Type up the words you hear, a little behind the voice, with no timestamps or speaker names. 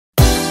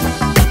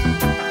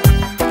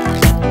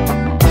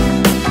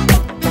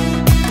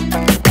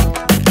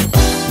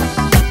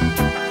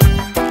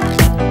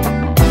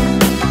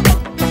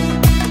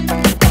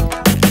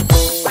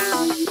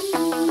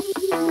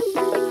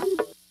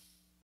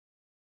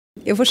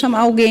Eu vou chamar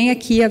alguém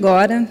aqui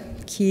agora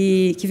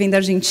que vem da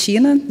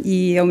Argentina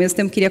e, ao mesmo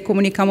tempo, queria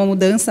comunicar uma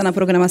mudança na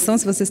programação.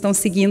 Se vocês estão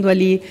seguindo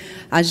ali,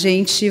 a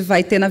gente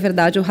vai ter, na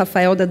verdade, o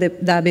Rafael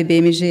da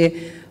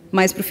BBMG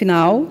mais para o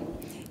final.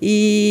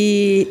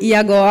 E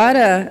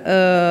agora,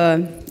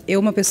 eu,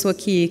 uma pessoa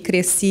que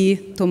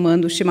cresci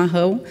tomando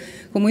chimarrão,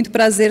 com muito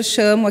prazer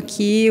chamo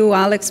aqui o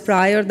Alex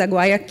Pryor, da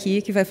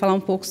Guayaki, que vai falar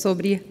um pouco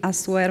sobre a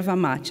sua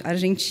erva-mate,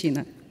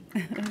 Argentina.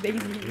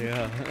 Bem-vindo.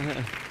 Yeah.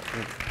 Bem-vindo.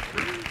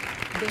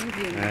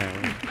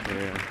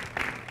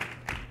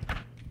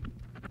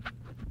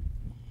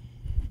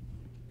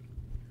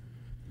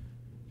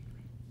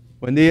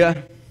 Buen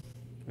día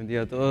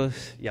a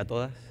todos y a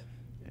todas.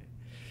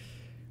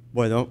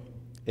 Bueno,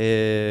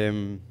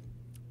 les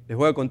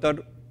voy a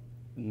contar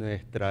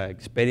nuestra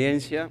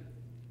experiencia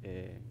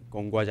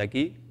con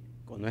Guayaki,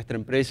 con nuestra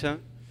empresa,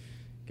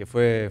 que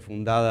fue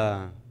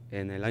fundada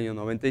en el año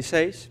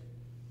 96,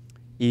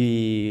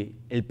 y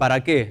el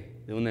para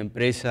qué de una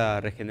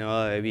empresa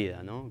regeneradora de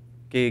vida, ¿no?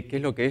 ¿Qué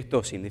es lo que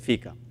esto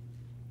significa?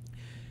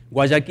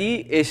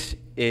 Guayaki es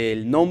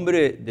el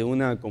nombre de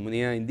una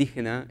comunidad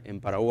indígena en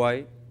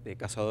Paraguay, de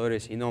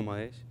cazadores y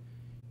nómades,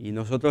 y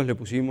nosotros le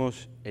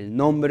pusimos el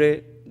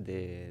nombre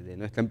de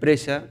nuestra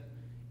empresa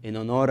en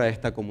honor a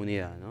esta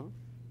comunidad, ¿no?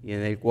 Y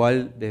en el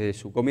cual desde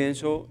su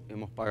comienzo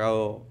hemos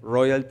pagado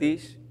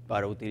royalties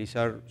para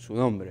utilizar su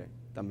nombre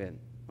también,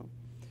 ¿no?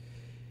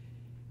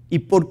 ¿Y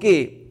por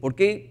qué? ¿Por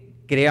qué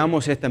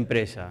creamos esta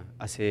empresa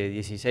hace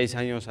 16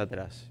 años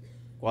atrás?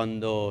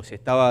 Cuando se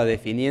estaba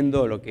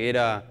definiendo lo que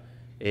eran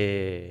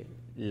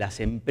las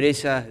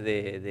empresas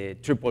de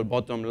triple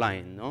bottom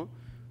line,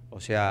 ¿no? O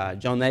sea,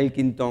 John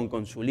Elkington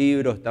con su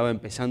libro estaba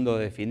empezando a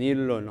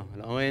definirlo en los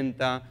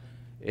 90,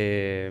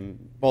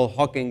 Paul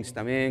Hawkins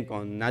también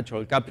con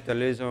Natural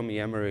Capitalism y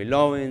Emery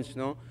Lawrence,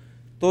 ¿no?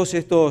 Todos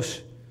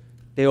estos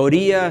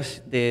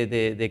teorías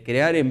de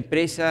crear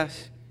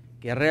empresas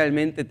que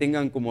realmente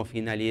tengan como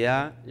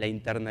finalidad la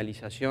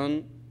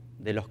internalización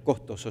de los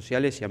costos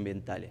sociales y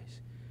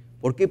ambientales.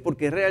 ¿Por qué?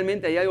 Porque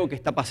realmente hay algo que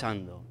está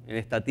pasando en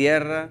esta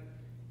tierra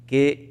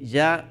que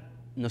ya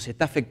nos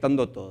está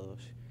afectando a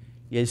todos.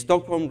 Y el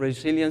Stockholm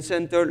Resilience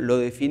Center lo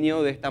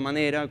definió de esta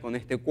manera, con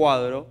este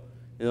cuadro,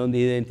 en donde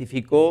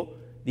identificó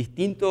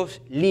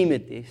distintos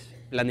límites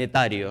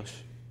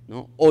planetarios,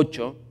 ¿no?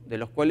 8, de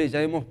los cuales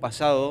ya hemos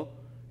pasado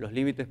los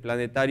límites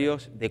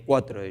planetarios de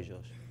 4 de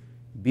ellos.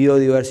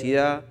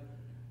 Biodiversidad,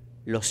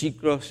 los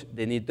ciclos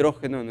de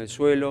nitrógeno en el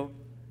suelo,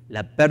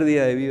 la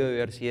pérdida de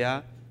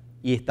biodiversidad,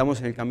 y estamos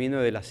en el camino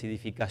de la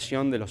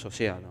acidificación de los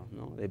océanos,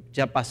 ¿no? De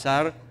ya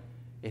pasar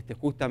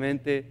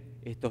justamente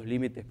estos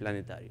límites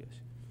planetarios.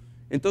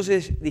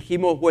 Entonces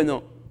dijimos,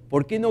 bueno,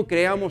 ¿por qué no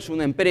creamos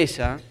una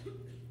empresa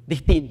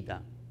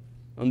distinta,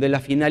 donde la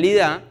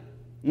finalidad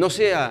no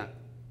sea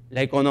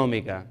la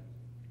económica,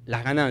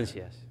 las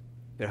ganancias?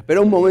 Pero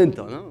espera un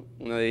momento, ¿no?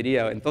 Uno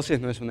diría,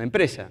 entonces no es una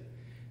empresa.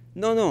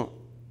 No.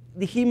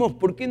 Dijimos,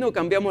 ¿por qué no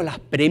cambiamos las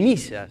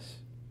premisas?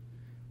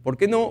 ¿Por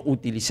qué no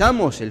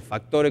utilizamos el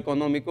factor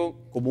económico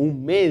como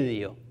un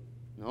medio,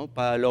 ¿no?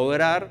 Para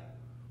lograr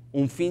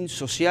un fin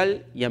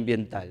social y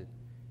ambiental?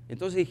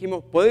 Entonces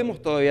dijimos,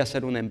 podemos todavía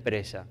hacer una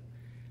empresa.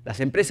 Las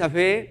empresas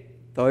B,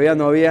 todavía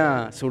no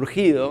había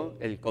surgido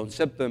el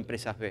concepto de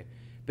empresas B,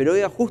 pero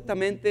era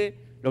justamente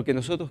lo que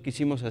nosotros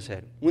quisimos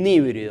hacer, un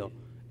híbrido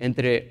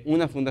entre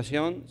una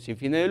fundación sin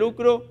fines de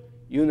lucro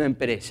y una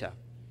empresa.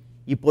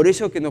 Y por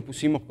eso que nos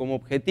pusimos como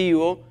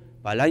objetivo,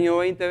 para el año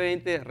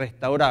 2020,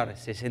 restaurar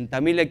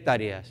 60.000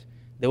 hectáreas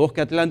de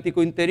bosque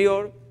atlántico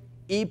interior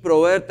y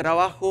proveer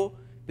trabajo,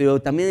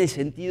 pero también el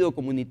sentido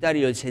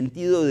comunitario, el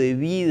sentido de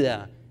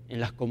vida en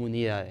las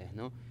comunidades,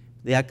 ¿no?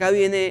 De acá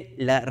viene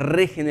la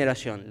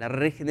regeneración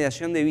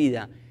de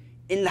vida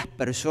en las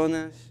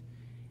personas,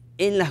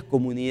 en las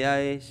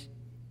comunidades,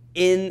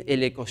 en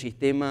el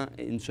ecosistema,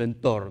 en su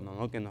entorno,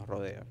 ¿no? Que nos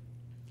rodea.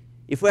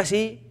 Y fue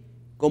así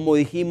como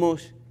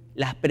dijimos,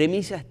 las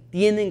premisas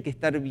tienen que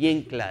estar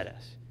bien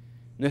claras.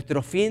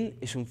 Nuestro fin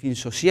es un fin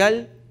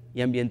social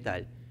y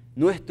ambiental.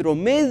 Nuestro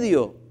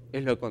medio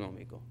es lo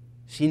económico.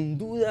 Sin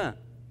duda,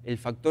 el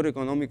factor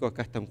económico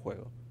acá está en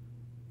juego,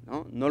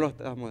 ¿no? No lo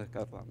estamos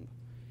descartando.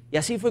 Y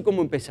así fue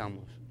como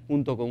empezamos,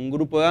 junto con un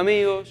grupo de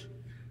amigos,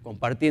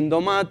 compartiendo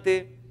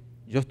mate.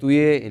 Yo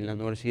estudié en la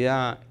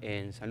universidad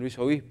en San Luis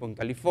Obispo, en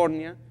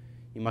California.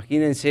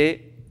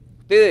 Imagínense,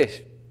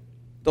 ustedes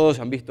todos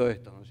han visto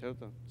esto, ¿no es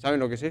cierto? ¿Saben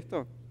lo que es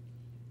esto?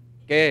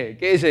 ¿Qué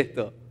es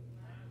esto?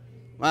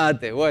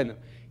 Mate, bueno.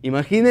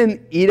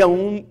 Imaginen ir a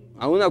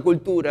una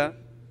cultura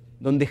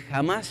donde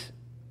jamás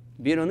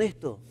vieron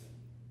esto.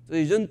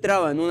 Entonces yo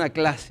entraba en una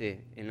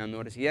clase en la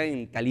universidad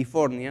en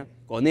California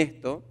con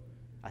esto,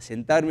 a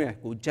sentarme a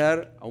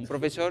escuchar a un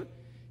profesor,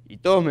 y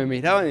todos me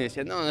miraban y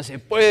decían, no se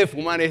puede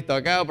fumar esto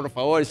acá, por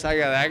favor,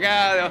 salga de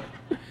acá.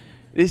 ¿No?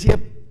 Decía,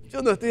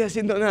 yo no estoy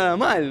haciendo nada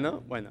mal,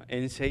 ¿no? Bueno,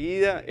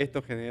 enseguida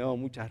esto generó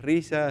muchas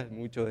risas,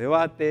 mucho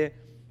debate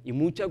y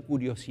mucha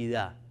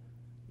curiosidad,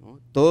 ¿no?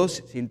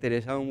 Todos se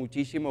interesaron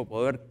muchísimo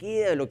por ver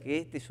qué era lo que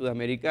este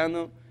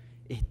sudamericano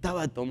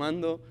estaba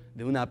tomando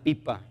de una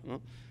pipa,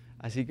 ¿no?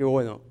 Así que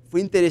bueno, fue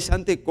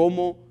interesante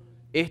cómo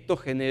esto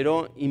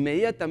generó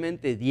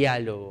inmediatamente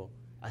diálogo,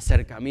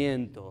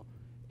 acercamiento,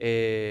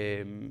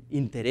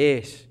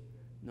 interés,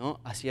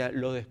 ¿no?, hacia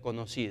lo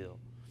desconocido.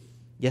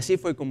 Y así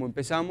fue como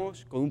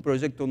empezamos con un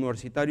proyecto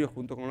universitario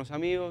junto con los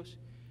amigos,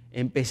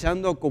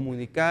 empezando a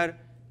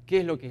comunicar qué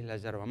es lo que es la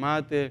yerba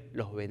mate,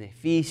 los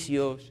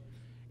beneficios,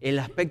 el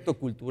aspecto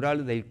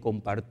cultural del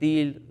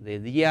compartir, de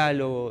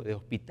diálogo, de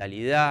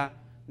hospitalidad,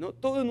 ¿no?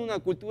 Todo en una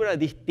cultura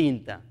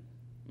distinta,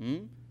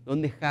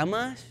 donde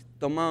jamás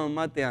tomaban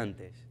mate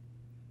antes.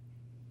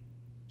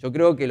 Yo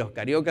creo que los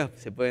cariocas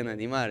se pueden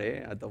animar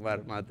a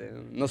tomar mate,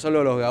 no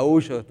solo los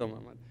gaullos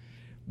toman mate.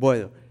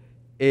 Bueno,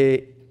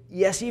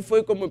 y así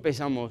fue como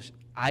empezamos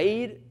a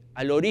ir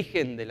al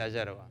origen de la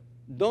yerba.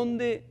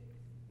 ¿Dónde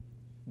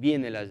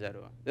viene la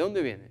yerba? ¿De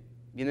dónde viene?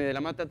 Viene de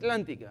la Mata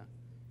Atlántica.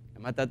 La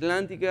Mata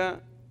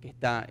Atlántica que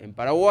está en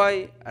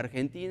Paraguay,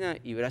 Argentina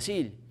y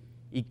Brasil.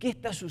 ¿Y qué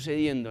está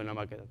sucediendo en la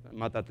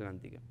Mata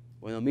Atlántica?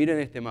 Bueno, miren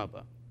este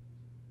mapa.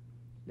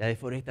 La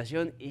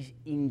deforestación es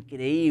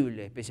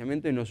increíble,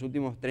 especialmente en los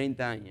últimos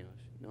 30 años,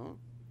 ¿no?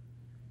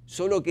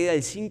 Solo queda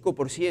el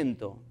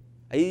 5%.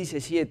 Ahí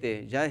dice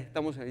 7, ya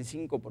estamos en el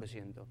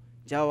 5%.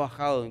 Ya ha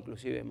bajado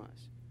inclusive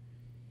más.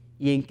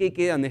 ¿Y en qué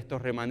quedan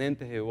estos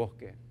remanentes de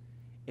bosque?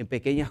 En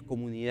pequeñas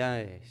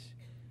comunidades,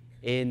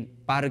 en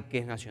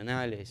parques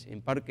nacionales,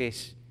 en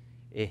parques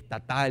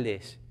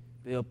estatales,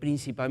 pero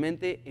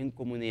principalmente en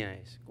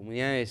comunidades.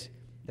 Comunidades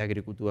de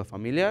agricultura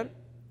familiar,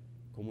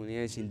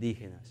 comunidades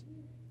indígenas.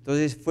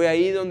 Entonces fue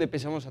ahí donde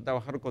empezamos a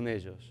trabajar con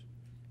ellos.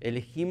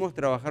 Elegimos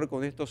trabajar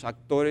con estos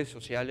actores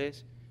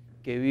sociales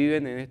que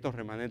viven en estos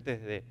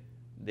remanentes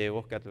de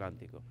bosque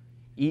atlántico.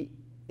 Y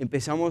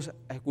empezamos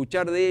a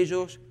escuchar de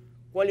ellos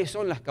cuáles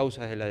son las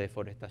causas de la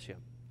deforestación,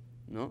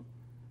 ¿no?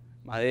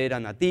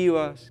 Madera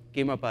nativas,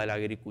 quema para la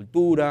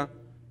agricultura,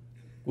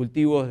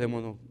 cultivos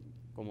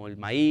como el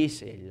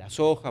maíz, la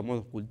soja,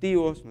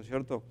 monocultivos, ¿no es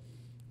cierto?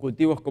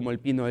 Cultivos como el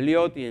pino de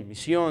Liotti en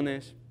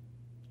Misiones.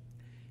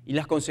 Y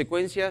las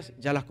consecuencias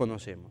ya las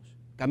conocemos.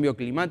 Cambio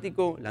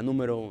climático, la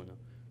número 1.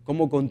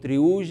 Cómo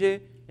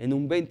contribuye en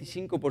un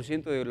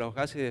 25% de los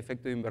gases de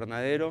efecto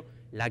invernadero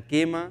la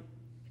quema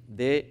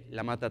de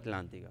la Mata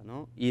Atlántica,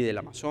 ¿no? Y del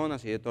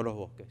Amazonas y de todos los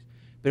bosques.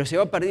 Pero se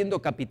va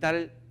perdiendo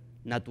capital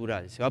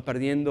natural, se va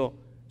perdiendo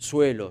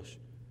suelos,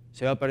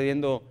 se va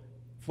perdiendo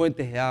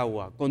fuentes de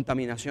agua,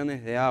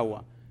 contaminaciones de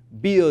agua,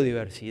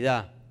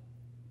 biodiversidad.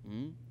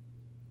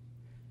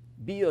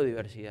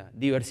 Biodiversidad,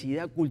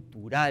 diversidad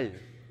cultural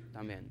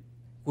también,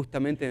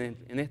 justamente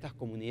en estas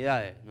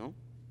comunidades, ¿no?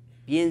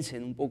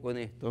 Piensen un poco en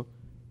esto,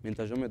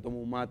 mientras yo me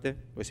tomo un mate,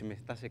 pues se me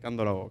está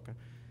secando la boca.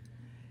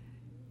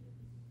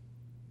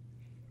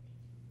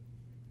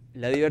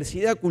 La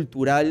diversidad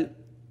cultural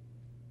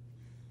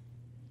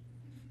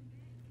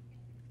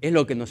es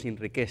lo que nos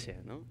enriquece,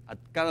 ¿no?, a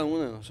cada uno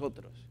de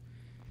nosotros.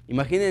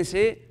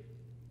 Imagínense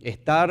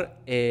estar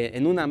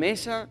en una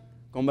mesa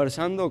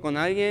conversando con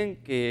alguien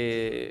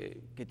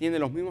que tiene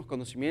los mismos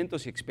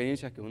conocimientos y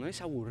experiencias que uno.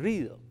 Es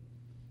aburrido.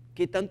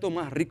 ¿Qué tanto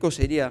más rico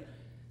sería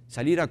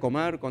salir a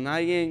comer con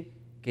alguien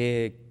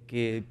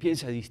que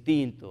piensa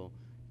distinto,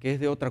 que es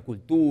de otra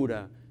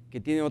cultura, que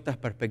tiene otras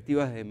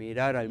perspectivas de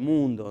mirar al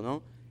mundo,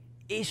 ¿no?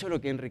 Eso es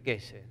lo que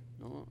enriquece,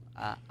 ¿no?,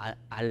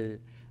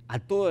 a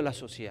toda la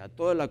sociedad, a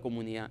toda la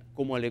comunidad,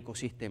 como al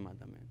ecosistema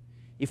también.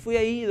 Y fue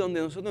ahí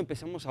donde nosotros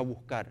empezamos a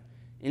buscar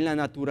en la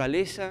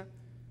naturaleza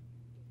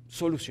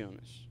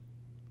soluciones.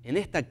 En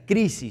esta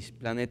crisis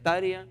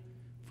planetaria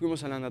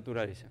fuimos a la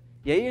naturaleza.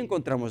 Y ahí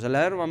encontramos a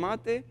la yerba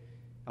mate,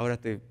 ahora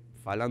estoy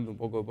falando un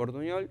poco de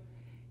portuñol.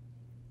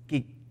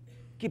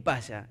 ¿Qué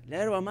pasa? La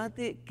yerba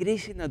mate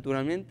crece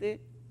naturalmente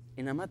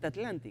en la Mata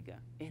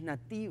Atlántica, es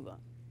nativa,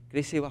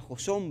 crece bajo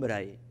sombra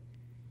ahí.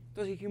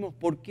 Entonces dijimos,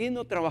 ¿por qué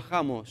no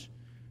trabajamos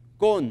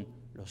con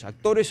los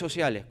actores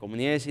sociales,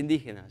 comunidades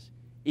indígenas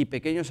y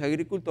pequeños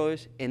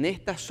agricultores en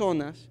estas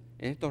zonas,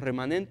 en estos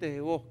remanentes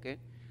de bosque,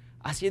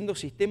 haciendo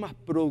sistemas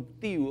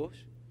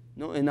productivos,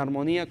 ¿no?, en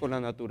armonía con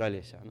la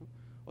naturaleza, ¿no?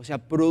 O sea,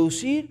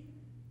 producir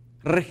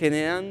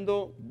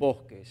regenerando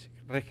bosques,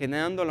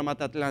 regenerando la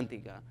Mata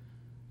Atlántica,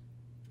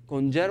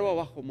 con yerba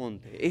bajo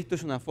monte. Esto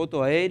es una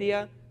foto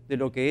aérea de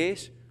lo que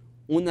es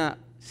una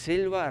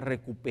selva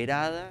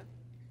recuperada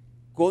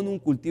con un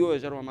cultivo de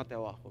yerba mate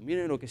abajo.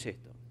 Miren lo que es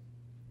esto.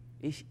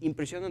 Es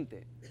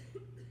impresionante.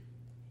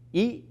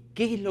 ¿Y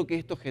qué es lo que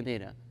esto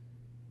genera?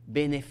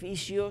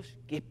 Beneficios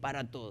que es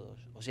para todos.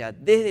 O sea,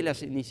 desde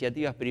las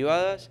iniciativas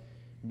privadas,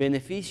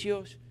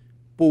 beneficios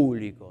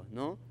públicos,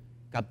 ¿no?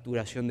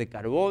 Capturación de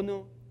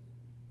carbono,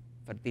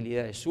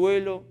 fertilidad de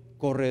suelo,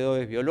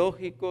 corredores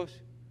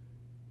biológicos,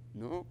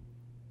 ¿no?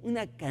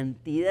 Una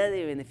cantidad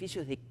de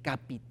beneficios de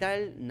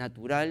capital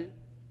natural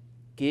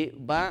que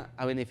va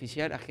a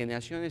beneficiar a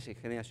generaciones y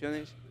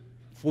generaciones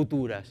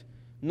futuras.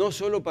 No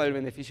solo para el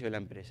beneficio de la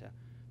empresa,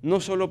 no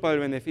solo para el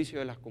beneficio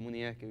de las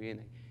comunidades que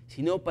vienen,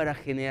 sino para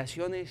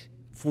generaciones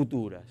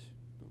futuras.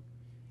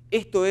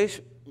 Esto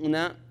es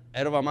una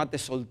yerba mate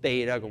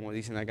solteira, como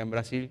dicen acá en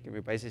Brasil, que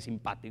me parece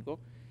simpático,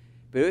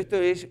 pero esto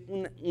es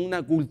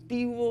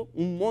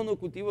un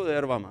monocultivo de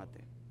yerba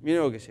mate.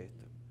 Miren lo que es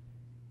esto.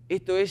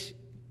 Esto es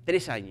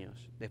 3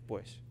 años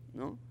después,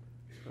 ¿no?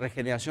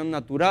 Regeneración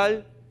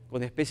natural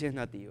con especies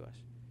nativas.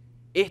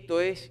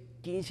 Esto es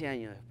 15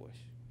 años después.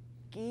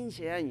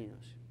 15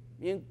 años.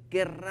 Miren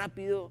qué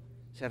rápido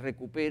se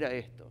recupera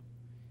esto.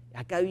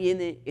 Acá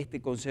viene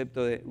este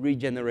concepto de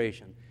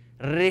regeneration,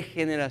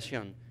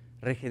 regeneración,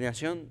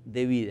 regeneración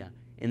de vida.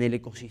 En el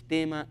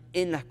ecosistema,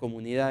 en las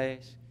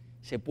comunidades,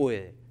 se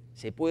puede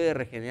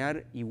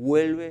regenerar y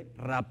vuelve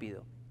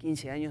rápido.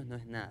 15 años no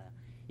es nada.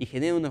 Y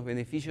genera unos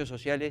beneficios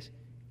sociales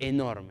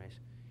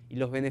enormes. Y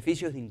los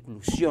beneficios de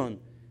inclusión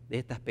de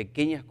estas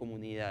pequeñas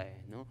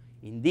comunidades, ¿no?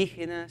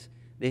 Indígenas,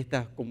 de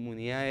estas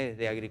comunidades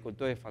de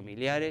agricultores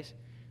familiares,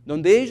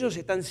 donde ellos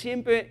están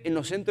siempre en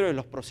los centros de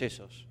los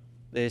procesos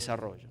de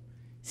desarrollo.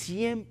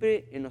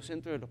 Siempre en los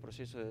centros de los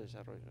procesos de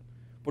desarrollo.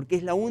 Porque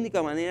es la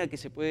única manera que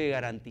se puede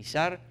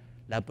garantizar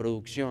la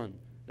producción,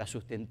 la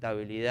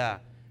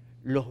sustentabilidad,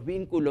 los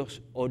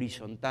vínculos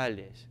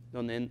horizontales,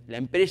 donde la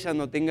empresa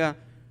no tenga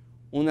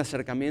un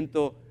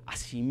acercamiento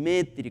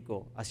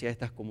asimétrico hacia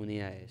estas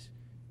comunidades,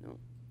 ¿no?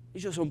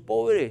 ¿Ellos son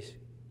pobres?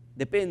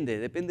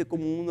 Depende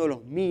cómo uno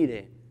los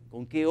mire,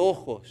 con qué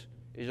ojos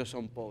ellos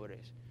son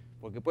pobres.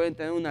 Porque pueden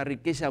tener una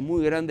riqueza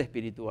muy grande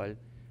espiritual,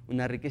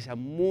 una riqueza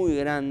muy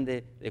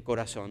grande de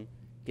corazón,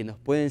 que nos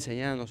puede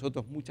enseñar a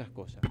nosotros muchas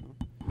cosas, ¿no?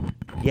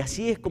 Y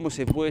así es como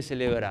se puede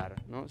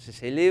celebrar, ¿no? Se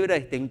celebra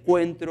este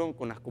encuentro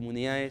con las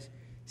comunidades,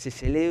 se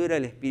celebra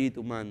el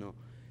espíritu humano,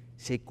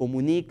 se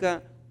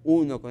comunica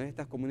uno con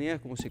estas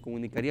comunidades como se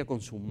comunicaría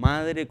con su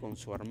madre, con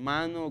su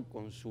hermano,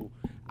 con su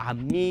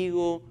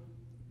amigo.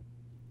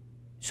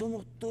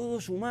 Somos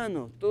todos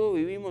humanos, todos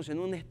vivimos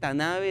en esta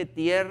nave,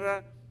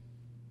 tierra,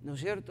 ¿no es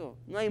cierto?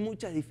 No hay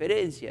muchas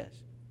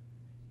diferencias.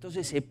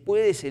 Entonces se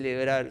puede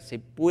celebrar, se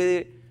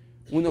puede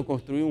uno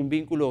construir un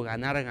vínculo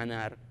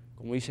ganar-ganar,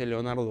 como dice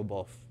Leonardo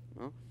Boff,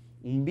 ¿no?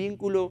 Un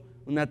vínculo,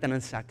 una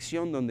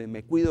transacción donde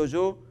me cuido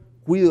yo,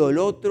 cuido al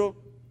otro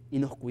y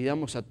nos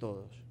cuidamos a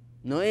todos.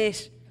 No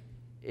es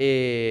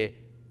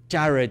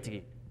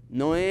charity,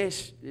 no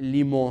es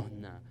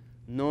limosna,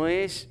 no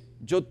es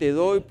yo te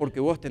doy porque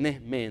vos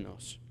tenés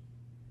menos.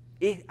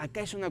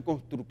 Acá es una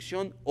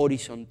construcción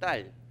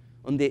horizontal,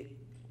 donde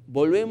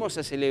volvemos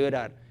a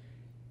celebrar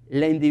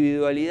la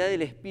individualidad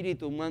del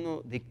espíritu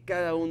humano de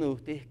cada uno de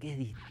ustedes, que es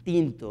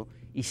distinto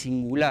y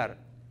singular.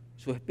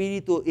 Su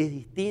espíritu es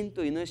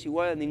distinto y no es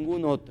igual a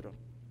ningún otro.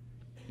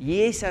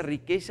 Y esa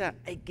riqueza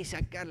hay que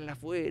sacarla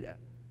afuera,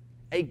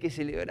 hay que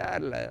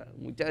celebrarla,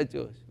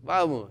 muchachos.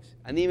 Vamos,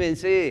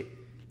 anímense,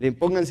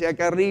 pónganse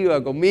acá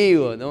arriba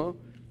conmigo, ¿no?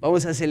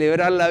 Vamos a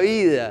celebrar la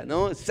vida,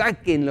 ¿no?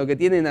 Saquen lo que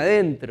tienen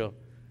adentro.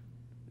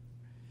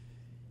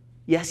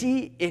 Y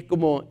así es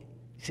como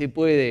se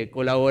puede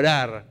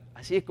colaborar,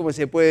 así es como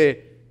se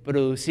puede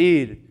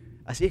producir,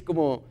 así es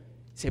como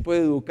se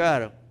puede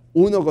educar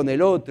uno con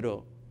el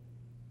otro.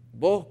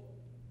 Vos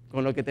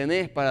con lo que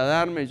tenés para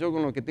darme, yo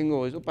con lo que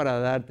tengo yo para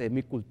darte,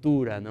 mi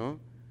cultura, ¿no?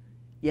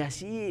 Y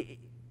así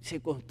se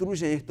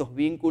construyen estos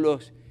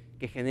vínculos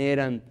que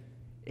generan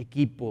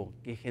equipo,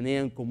 que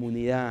generan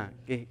comunidad,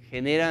 que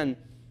generan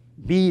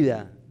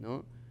vida,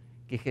 ¿no?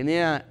 Que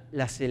genera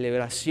la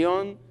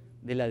celebración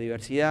de la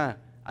diversidad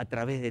a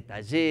través de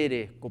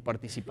talleres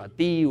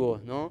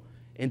coparticipativos, ¿no?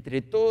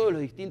 Entre todos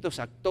los distintos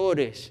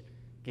actores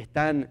que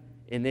están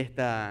en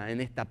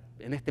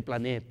este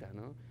planeta,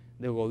 ¿no?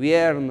 De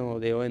gobierno,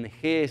 de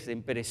ONGs, de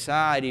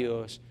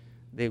empresarios,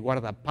 de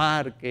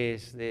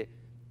guardaparques, de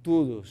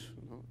todos,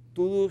 ¿no?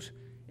 Todos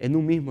en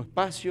un mismo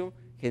espacio,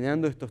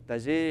 generando estos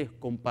talleres,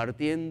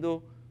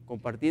 compartiendo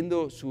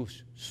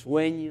sus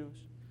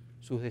sueños,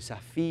 sus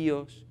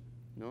desafíos,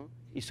 ¿no?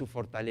 Y sus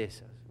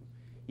fortalezas, ¿no?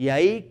 Y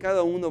ahí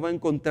cada uno va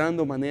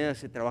encontrando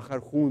maneras de trabajar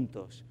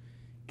juntos,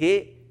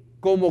 que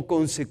como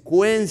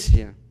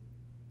consecuencia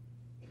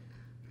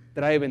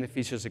trae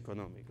beneficios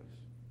económicos,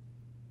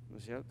 ¿no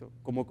es cierto?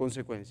 Como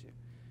consecuencia.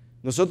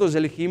 Nosotros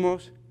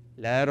elegimos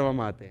la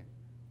erva-mate,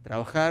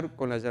 trabajar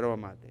con la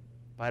yerba-mate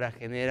para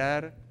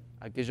generar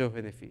aquellos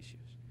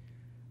beneficios.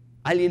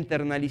 Al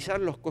internalizar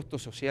los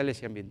costos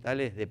sociales y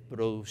ambientales de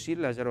producir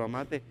la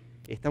yerba-mate,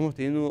 estamos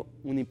teniendo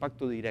un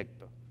impacto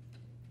directo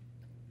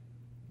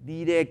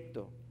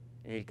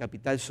en el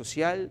capital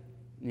social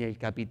ni en el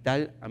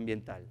capital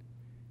ambiental.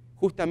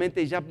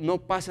 Justamente ya no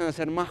pasan a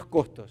ser más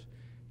costos,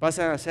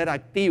 pasan a ser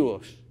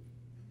activos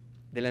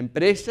de la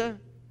empresa,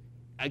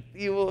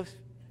 activos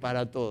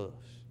para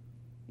todos,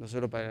 no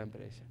solo para la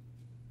empresa,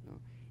 ¿no?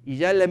 Y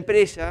ya la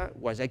empresa,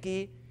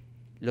 Guayaki,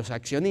 los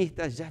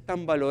accionistas ya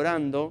están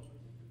valorando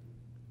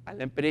a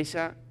la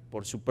empresa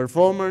por su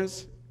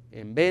performance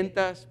en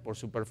ventas, por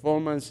su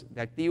performance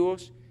de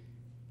activos,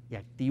 y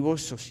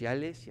activos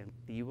sociales y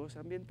activos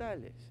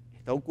ambientales.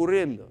 Está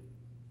ocurriendo,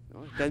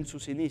 ¿no? Está en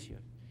sus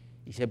inicios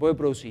y se puede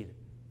producir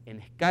en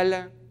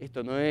escala.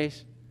 Esto no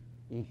es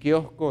un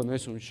kiosco, no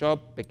es un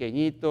shop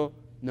pequeñito,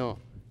 no.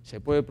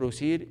 Se puede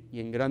producir y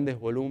en grandes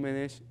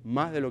volúmenes,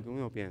 más de lo que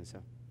uno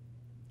piensa.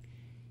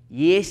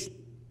 Y es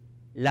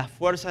las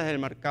fuerzas del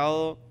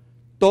mercado,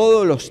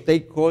 todos los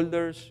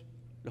stakeholders,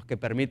 los que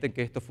permiten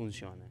que esto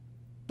funcione.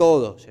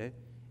 Todos, ¿eh?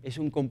 es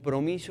un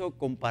compromiso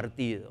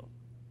compartido,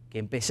 que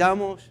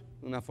empezamos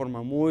de una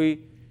forma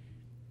muy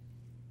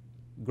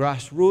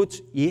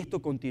grassroots y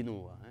esto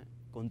continúa,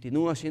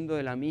 continúa siendo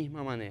de la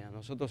misma manera.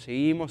 Nosotros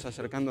seguimos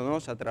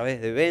acercándonos a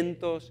través de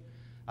eventos,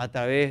 a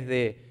través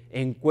de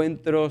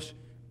encuentros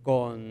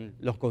con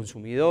los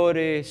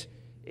consumidores,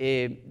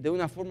 de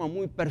una forma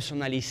muy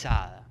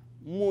personalizada,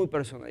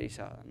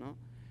 ¿no?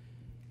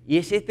 Y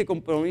es este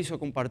compromiso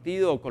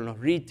compartido con los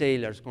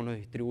retailers, con los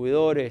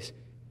distribuidores,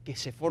 que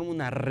se forma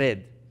una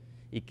red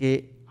y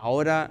que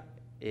ahora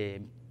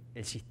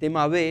el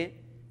sistema B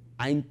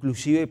ha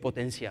inclusive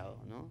potenciado,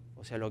 ¿no?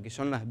 O sea, lo que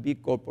son las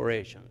B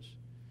Corporations,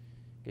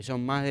 que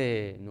son más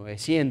de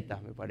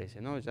 900, me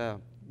parece, ¿no? Ya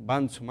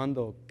van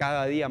sumando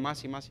cada día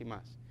más y más y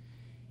más.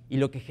 Y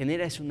lo que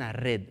genera es una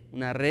red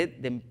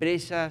de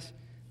empresas,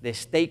 de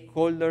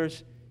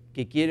stakeholders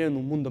que quieren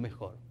un mundo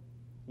mejor,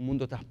 un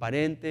mundo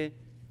transparente,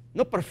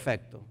 no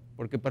perfecto,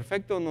 porque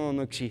perfecto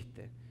no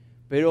existe,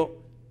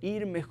 pero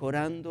ir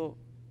mejorando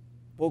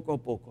poco a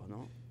poco,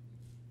 ¿no?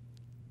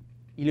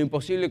 Y lo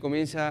imposible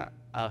comienza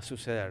a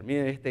suceder.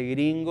 Miren este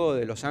gringo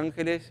de Los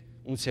Ángeles,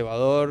 un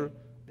cebador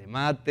de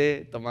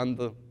mate,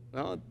 tomando,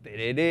 ¿no?,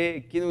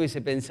 tereré. ¿Quién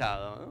hubiese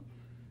pensado, ¿no?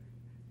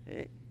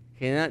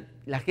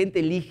 La gente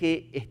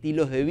elige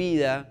estilos de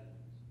vida,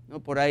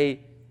 ¿no? Por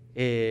ahí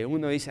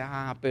uno dice,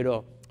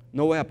 pero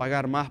no voy a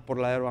pagar más por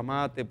la yerba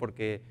mate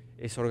porque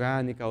es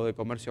orgánica o de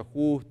comercio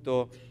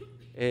justo.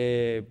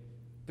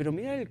 Pero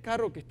mira el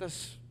carro que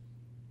estás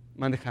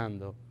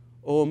manejando,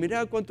 o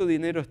mira cuánto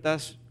dinero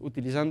estás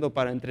utilizando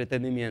para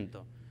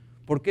entretenimiento.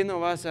 ¿Por qué no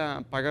vas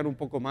a pagar un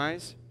poco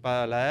más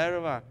para la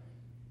yerba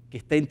que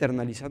está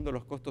internalizando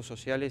los costos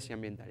sociales y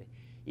ambientales?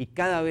 Y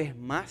cada vez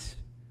más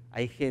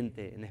hay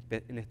gente,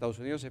 en Estados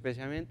Unidos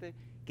especialmente,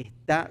 que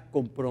está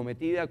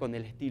comprometida con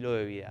el estilo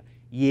de vida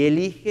y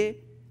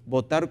elige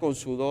votar con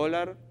su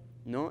dólar,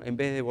 ¿no? En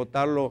vez de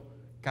votarlo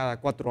cada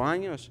 4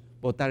 años,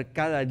 votar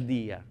cada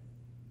día.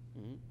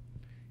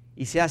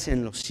 Y se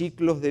hacen los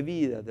ciclos de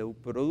vida de un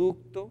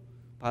producto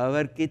para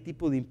ver qué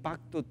tipo de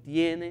impacto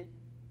tiene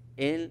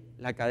en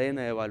la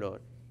cadena de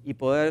valor y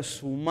poder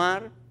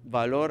sumar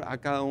valor a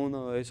cada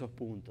uno de esos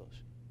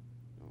puntos,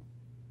 ¿no?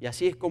 Y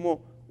así es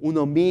como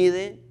uno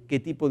mide qué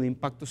tipo de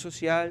impacto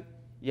social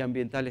y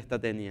ambiental está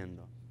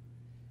teniendo.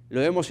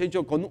 Lo hemos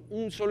hecho con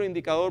un solo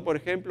indicador, por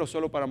ejemplo,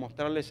 solo para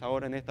mostrarles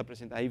ahora en esta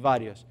presentación. Hay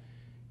varios,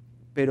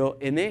 pero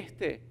en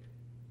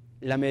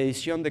la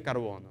medición de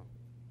carbono.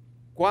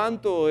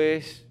 ¿Cuánto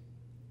es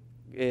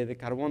de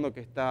carbono que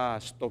está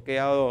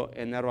estoqueado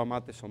en yerba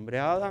mate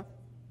sombreada?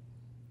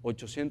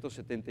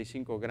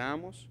 875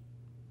 gramos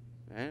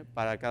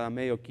para cada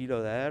medio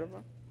kilo de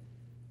yerba.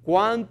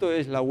 ¿Cuánto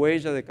es la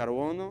huella de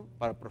carbono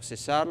para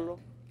procesarlo,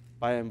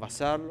 para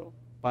envasarlo,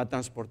 para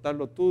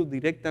transportarlo todo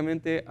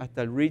directamente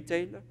hasta el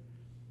retailer?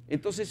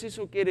 Entonces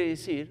eso quiere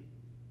decir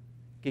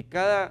que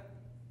cada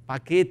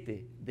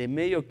paquete de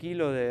medio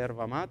kilo de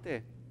yerba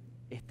mate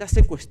está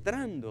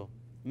secuestrando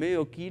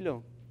medio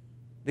kilo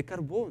de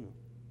carbono.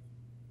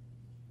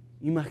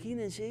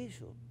 Imagínense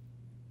eso.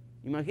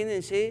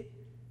 Imagínense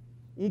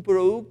un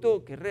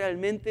producto que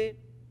realmente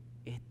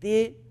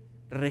esté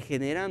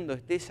regenerando,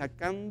 esté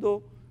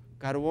sacando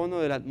carbono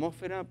de la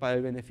atmósfera para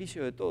el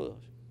beneficio de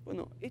todos.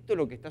 Bueno, esto es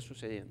lo que está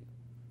sucediendo.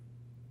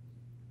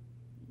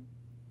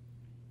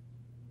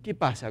 ¿Qué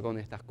pasa con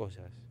estas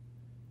cosas?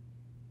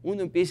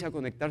 Uno empieza a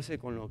conectarse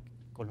con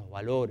los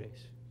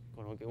valores,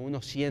 con lo que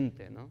uno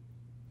siente, ¿no?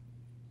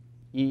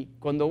 Y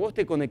cuando vos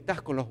te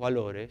conectás con los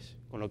valores,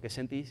 con lo que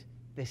sentís,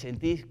 te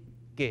sentís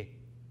 ¿qué?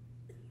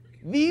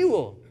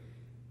 Vivo.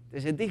 Te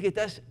sentís que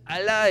estás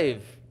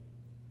alive,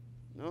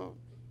 ¿no?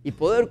 Y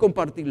poder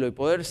compartirlo y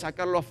poder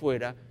sacarlo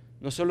afuera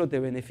no solo te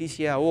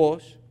beneficia a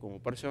vos como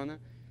persona,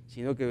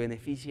 sino que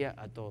beneficia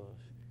a todos.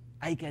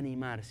 Hay que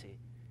animarse,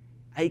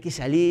 hay que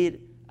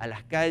salir a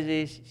las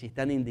calles si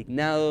están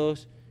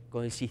indignados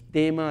con el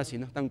sistema, si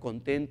no están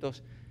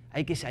contentos.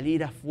 Hay que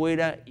salir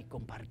afuera y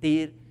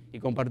compartir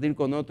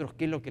con otros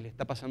qué es lo que le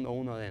está pasando a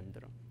uno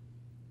adentro.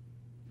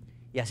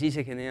 Y así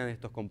se generan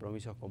estos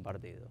compromisos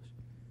compartidos.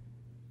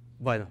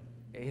 Bueno,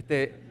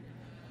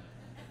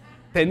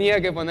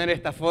 tenía que poner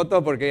esta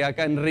foto porque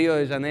acá en Río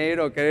de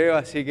Janeiro, creo,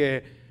 así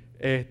que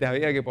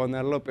había que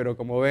ponerlo, pero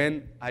como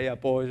ven, hay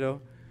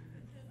apoyo.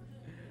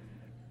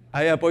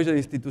 Hay apoyo de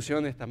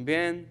instituciones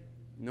también,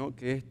 ¿no?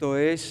 Que esto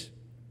es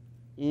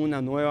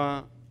una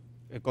nueva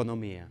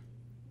economía,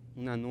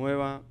 una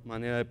nueva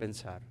manera de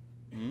pensar.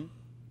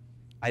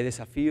 ¿Hay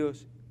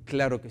desafíos?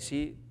 Claro que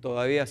sí.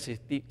 Todavía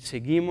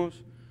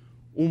seguimos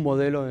un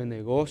modelo de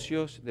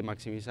negocios, de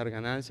maximizar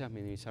ganancias,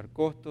 minimizar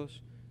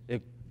costos,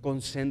 de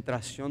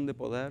concentración de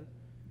poder.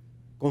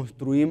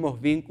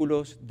 Construimos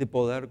vínculos de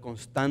poder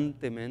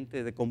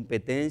constantemente, de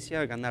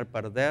competencia, ganar,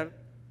 perder.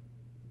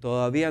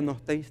 Todavía no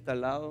está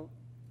instalado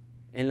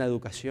en la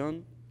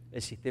educación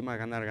el sistema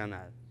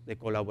ganar-ganar, de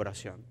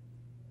colaboración.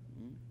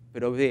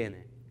 Pero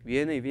viene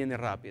y viene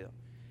rápido.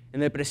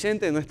 En el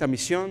presente de nuestra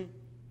misión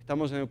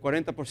estamos en el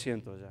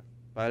 40% ya,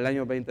 para el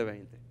año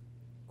 2020.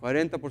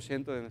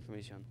 40% de nuestra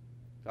misión.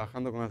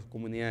 trabajando con las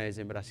comunidades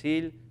en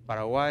Brasil,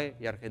 Paraguay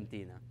y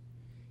Argentina.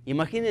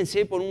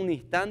 Imagínense por un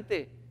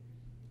instante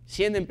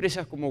 100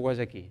 empresas como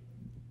Guayaki,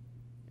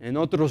 en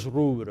otros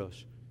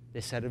rubros,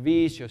 de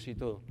servicios y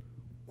todo.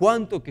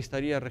 ¿Cuánto que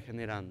estaría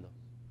regenerando?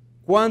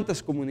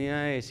 ¿Cuántas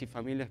comunidades y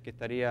familias que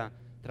estaría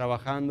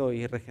trabajando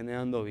y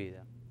regenerando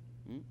vida?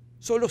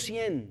 Solo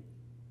 100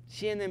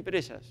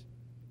 empresas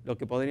lo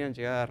que podrían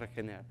llegar a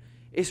regenerar.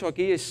 Eso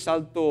aquí es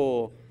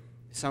Salto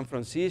San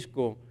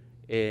Francisco,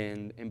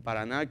 en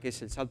Paraná, que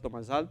es el salto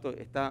más alto,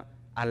 está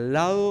al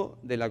lado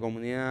de la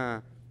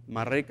comunidad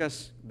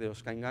marrecas de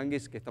los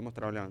caingangues que estamos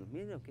trabajando.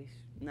 Miren lo que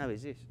es, una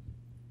belleza.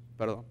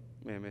 Perdón,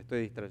 me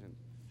estoy distrayendo.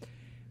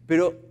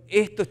 Pero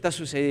esto está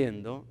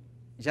sucediendo.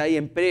 Ya hay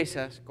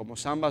empresas como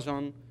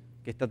Sambazón,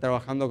 que está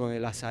trabajando con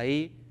el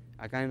azaí,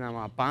 acá en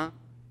Amapá,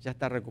 ya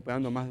está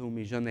recuperando más de 1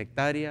 millón de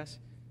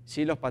hectáreas.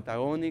 Silos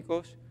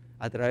patagónicos,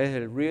 a través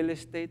del real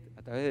estate,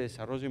 a través del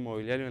desarrollo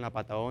inmobiliario en la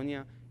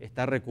Patagonia,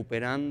 está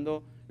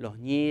recuperando los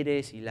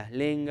ñires y las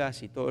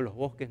lengas y todos los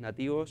bosques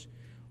nativos.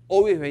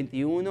 Obis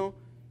 21,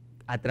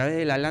 a través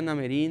de la lana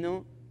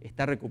merino,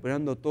 está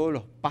recuperando todos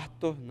los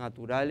pastos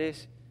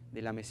naturales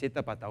de la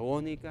meseta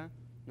patagónica,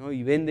 ¿no?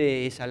 Y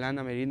vende esa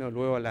lana merino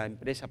luego a la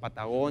empresa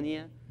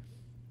Patagonia.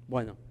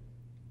 Bueno,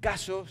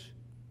 casos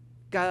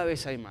cada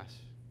vez hay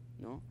más,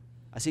 ¿no?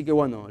 Así que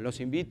bueno, los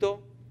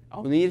invito a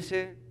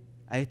unirse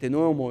a este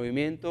nuevo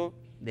movimiento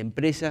de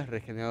empresas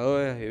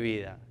regeneradoras de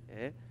vida,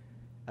 ¿eh?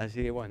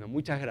 Así que bueno,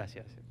 muchas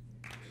gracias.